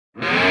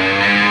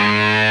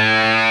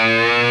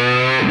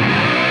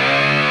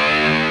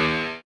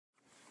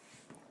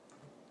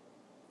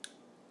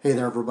Hey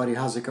there, everybody.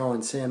 How's it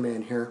going?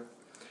 Sandman here.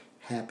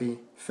 Happy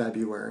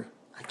February.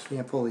 I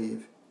can't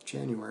believe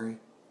January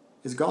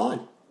is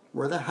gone.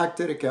 Where the heck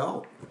did it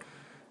go?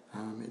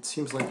 It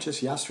seems like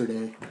just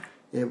yesterday.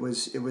 It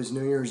was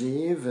New Year's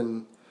Eve,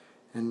 and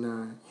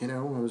it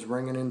was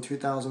ringing in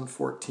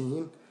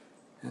 2014,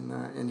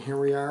 and here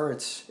we are.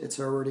 It's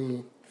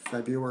already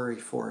February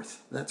 4th.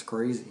 That's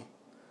crazy.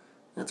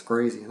 That's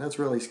crazy. That's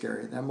really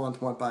scary. That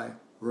month went by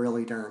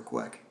really darn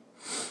quick.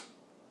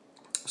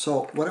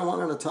 So what I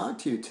wanted to talk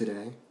to you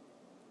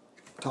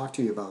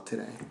about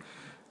today,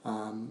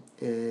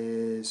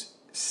 is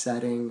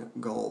setting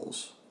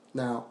goals.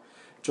 Now,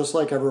 just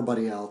like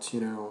everybody else,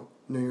 New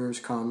Year's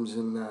comes,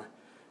 and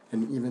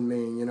even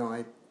me,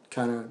 I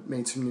kind of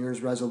made some New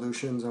Year's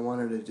resolutions. I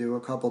wanted to do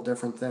a couple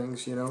different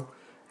things,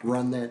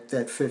 run that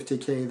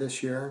 50K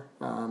this year,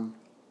 and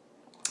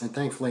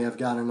thankfully I've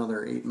got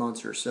another 8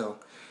 months or so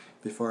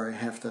before I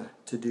have to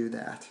do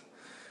that.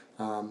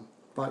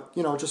 But,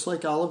 just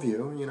like all of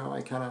you,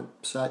 I kind of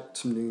set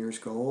some New Year's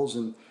goals,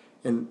 and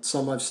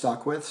some I've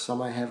stuck with,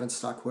 some I haven't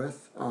stuck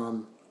with.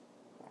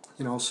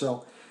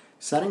 So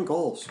setting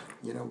goals,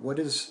 what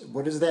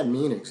does that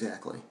mean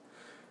exactly?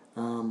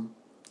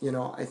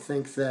 I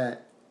think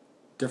that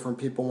different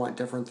people want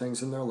different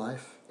things in their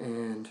life,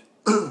 and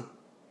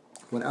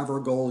whatever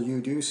goal you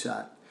do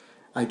set,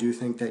 I do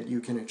think that you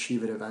can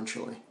achieve it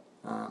eventually.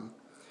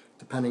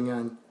 Depending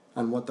on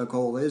what the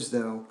goal is,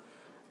 though,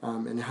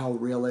 and how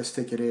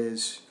realistic it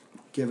is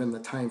given the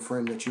time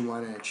frame that you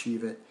want to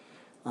achieve it.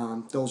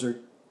 Those are,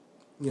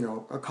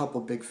 a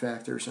couple big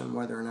factors on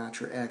whether or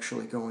not you're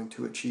actually going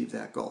to achieve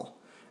that goal.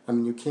 I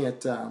mean, you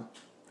can't,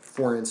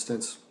 for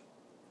instance,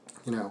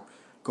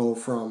 go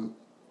from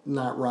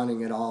not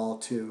running at all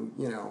to,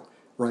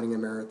 running a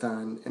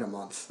marathon in a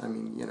month. I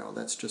mean,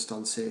 that's just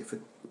unsafe.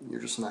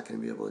 You're just not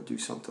going to be able to do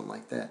something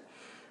like that.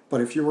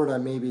 But if you were to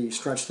maybe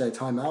stretch that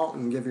time out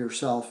and give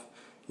yourself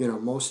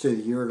most of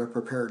the year to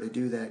prepare to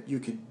do that, you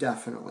could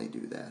definitely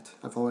do that.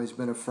 I've always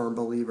been a firm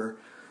believer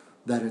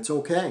that it's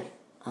okay,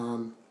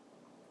 to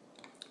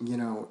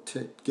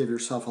give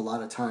yourself a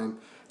lot of time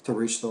to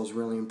reach those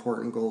really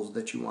important goals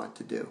that you want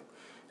to do.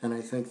 And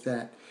I think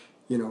that,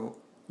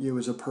 you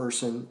as a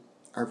person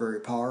are very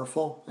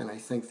powerful, and I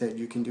think that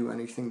you can do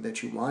anything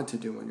that you want to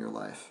do in your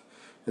life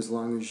as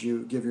long as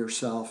you give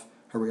yourself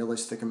a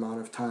realistic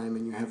amount of time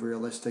and you have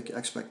realistic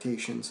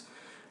expectations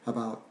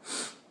about,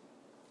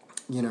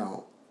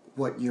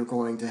 what you're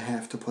going to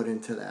have to put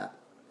into that.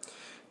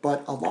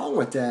 But along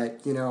with that,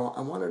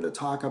 I wanted to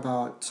talk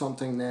about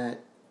something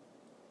that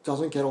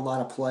doesn't get a lot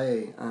of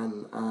play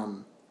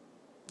on,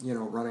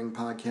 running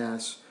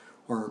podcasts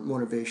or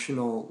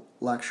motivational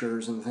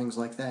lectures and things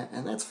like that,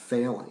 and that's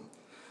failing.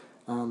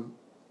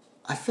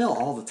 I fail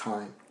all the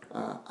time.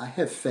 I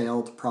have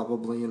failed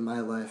probably in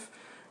my life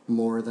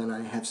more than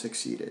I have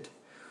succeeded.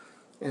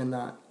 And,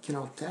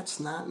 that's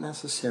not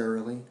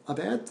necessarily a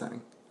bad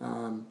thing.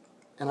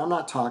 And I'm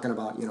not talking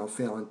about,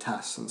 failing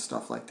tests and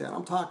stuff like that.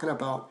 I'm talking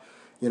about,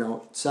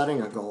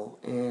 setting a goal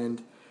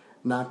and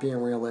not being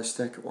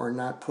realistic or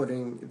not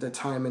putting the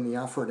time and the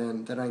effort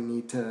in that I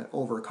need to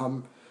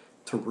overcome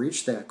to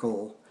reach that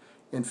goal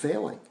and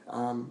failing.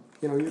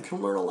 You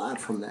can learn a lot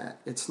from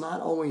that. It's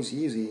not always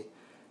easy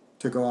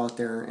to go out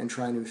there and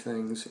try new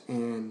things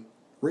and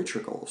reach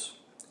your goals.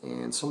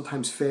 And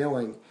sometimes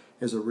failing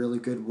is a really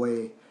good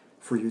way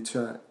for you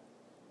to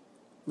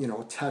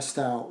test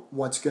out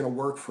what's going to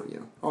work for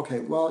you. Okay,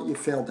 well, you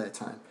failed that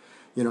time.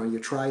 You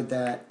tried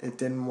that, it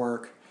didn't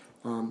work.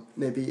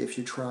 Maybe if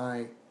you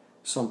try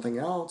something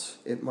else,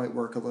 it might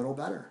work a little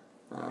better.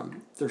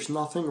 There's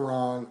nothing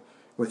wrong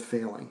with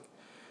failing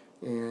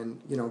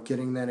and,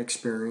 getting that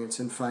experience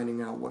and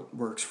finding out what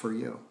works for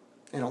you.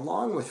 And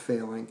along with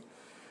failing,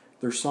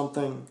 there's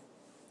something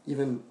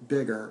even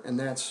bigger, and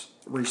that's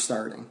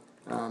restarting.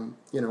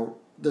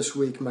 This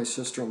week, my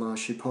sister-in-law,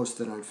 she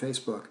posted on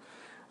Facebook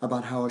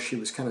about how she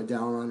was kind of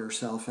down on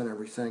herself and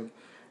everything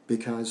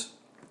because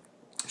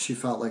she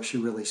felt like she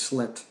really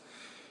slipped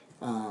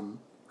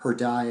her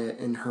diet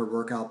and her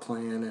workout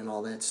plan and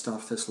all that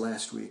stuff this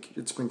last week.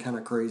 It's been kind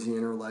of crazy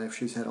in her life.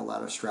 She's had a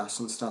lot of stress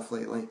and stuff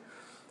lately.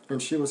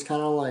 And she was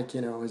kind of like,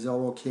 is it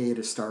okay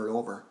to start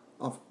over?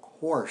 Of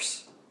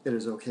course it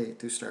is okay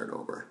to start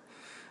over.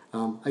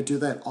 I do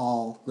that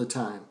all the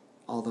time.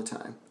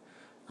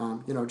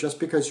 Just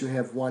because you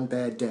have one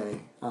bad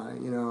day,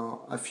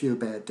 a few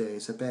bad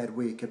days, a bad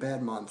week, a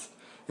bad month,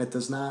 it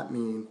does not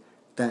mean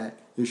that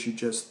you should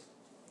just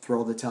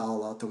throw the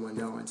towel out the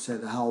window and say,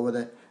 the hell with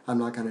it, I'm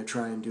not going to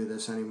try and do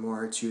this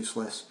anymore, it's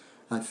useless,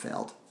 I've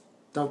failed.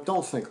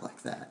 Don't think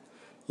like that,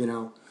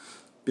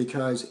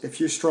 because if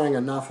you string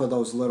enough of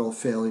those little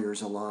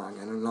failures along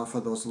and enough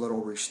of those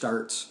little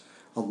restarts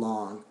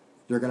along,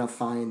 you're going to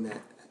find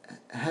that,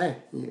 hey,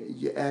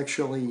 you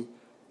actually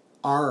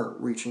are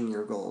reaching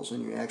your goals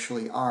and you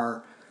actually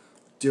are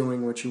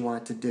doing what you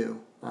want to do.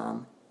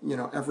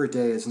 Every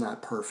day is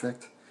not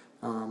perfect.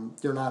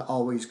 You're not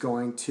always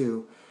going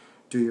to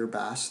do your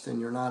best, and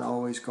you're not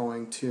always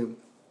going to,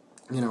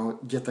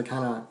 get the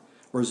kind of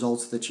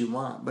results that you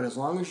want. But as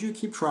long as you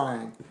keep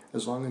trying,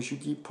 as long as you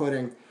keep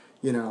putting,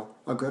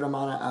 a good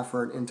amount of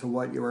effort into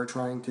what you are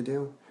trying to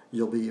do,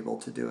 you'll be able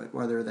to do it.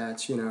 Whether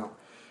that's,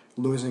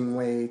 losing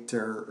weight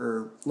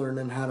or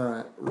learning how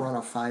to run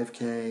a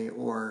 5K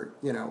or,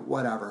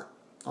 whatever,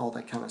 all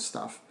that kind of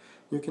stuff.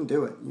 You can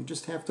do it. You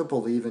just have to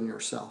believe in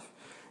yourself.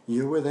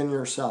 You within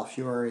yourself,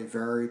 you are a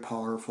very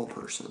powerful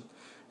person.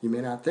 You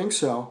may not think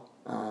so,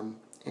 and,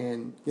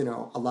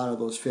 a lot of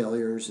those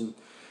failures and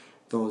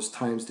those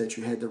times that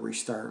you had to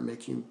restart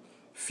make you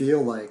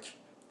feel like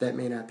that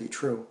may not be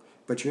true.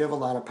 But you have a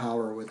lot of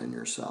power within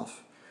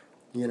yourself.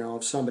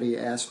 If somebody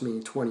asked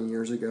me 20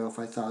 years ago if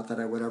I thought that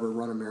I would ever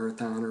run a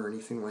marathon or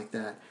anything like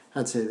that,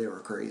 I'd say they were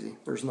crazy.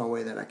 There's no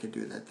way that I could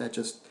do that. That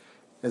just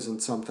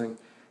isn't something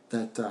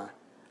that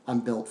I'm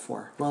built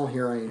for. Well,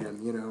 here I am,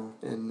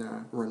 and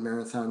run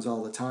marathons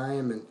all the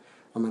time, and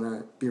I'm going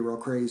to be real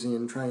crazy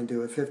and try and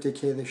do a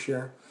 50K this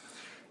year.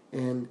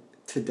 And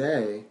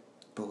today,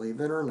 believe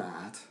it or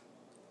not,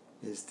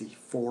 is the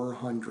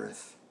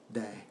 400th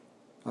day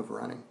of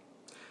running.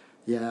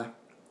 Yeah,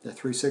 the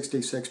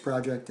 366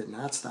 project did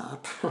not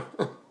stop.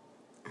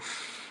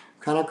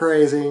 Kind of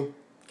crazy.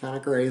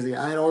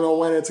 I don't know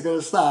when it's going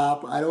to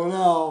stop. I don't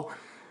know.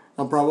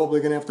 I'm probably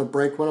going to have to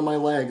break one of my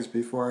legs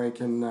before I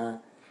can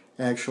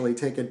actually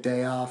take a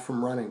day off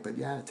from running. But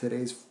yeah,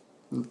 today's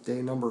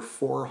day number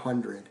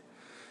 400.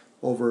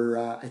 Over,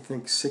 I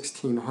think,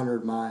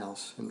 1,600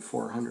 miles in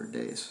 400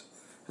 days.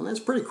 And that's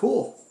pretty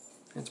cool.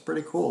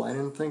 I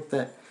didn't think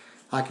that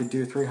I could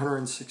do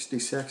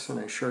 366, and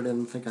I sure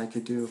didn't think I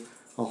could do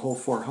a whole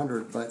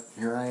 400, but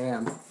here I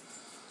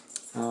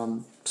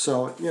am.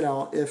 So,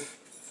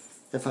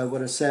 if I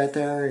would have sat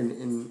there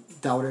and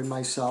doubted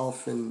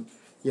myself and,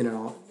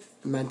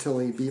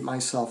 mentally beat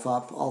myself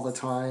up all the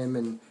time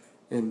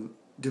and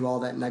do all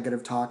that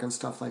negative talk and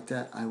stuff like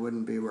that, I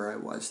wouldn't be where I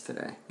was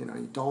today. You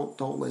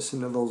don't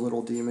listen to those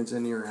little demons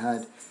in your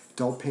head.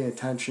 Don't pay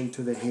attention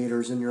to the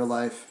haters in your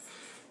life,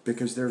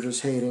 because they're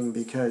just hating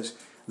because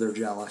they're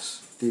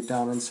jealous. Deep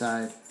down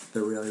inside,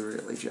 they're really,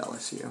 really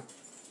jealous of you.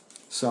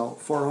 So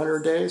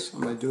 400 days, I'm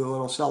going to do a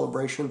little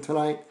celebration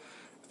tonight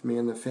with me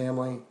and the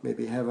family.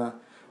 Maybe have a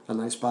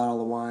nice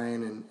bottle of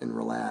wine and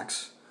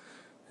relax.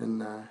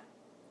 And,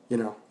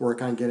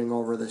 work on getting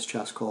over this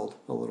chest cold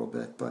a little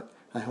bit. But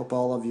I hope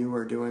all of you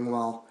are doing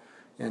well.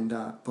 And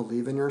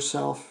believe in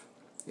yourself.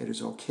 It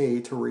is okay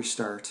to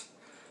restart.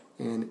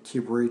 And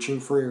keep reaching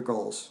for your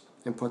goals.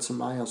 And put some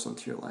miles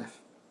into your life.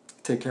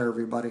 Take care,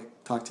 everybody.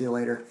 Talk to you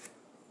later.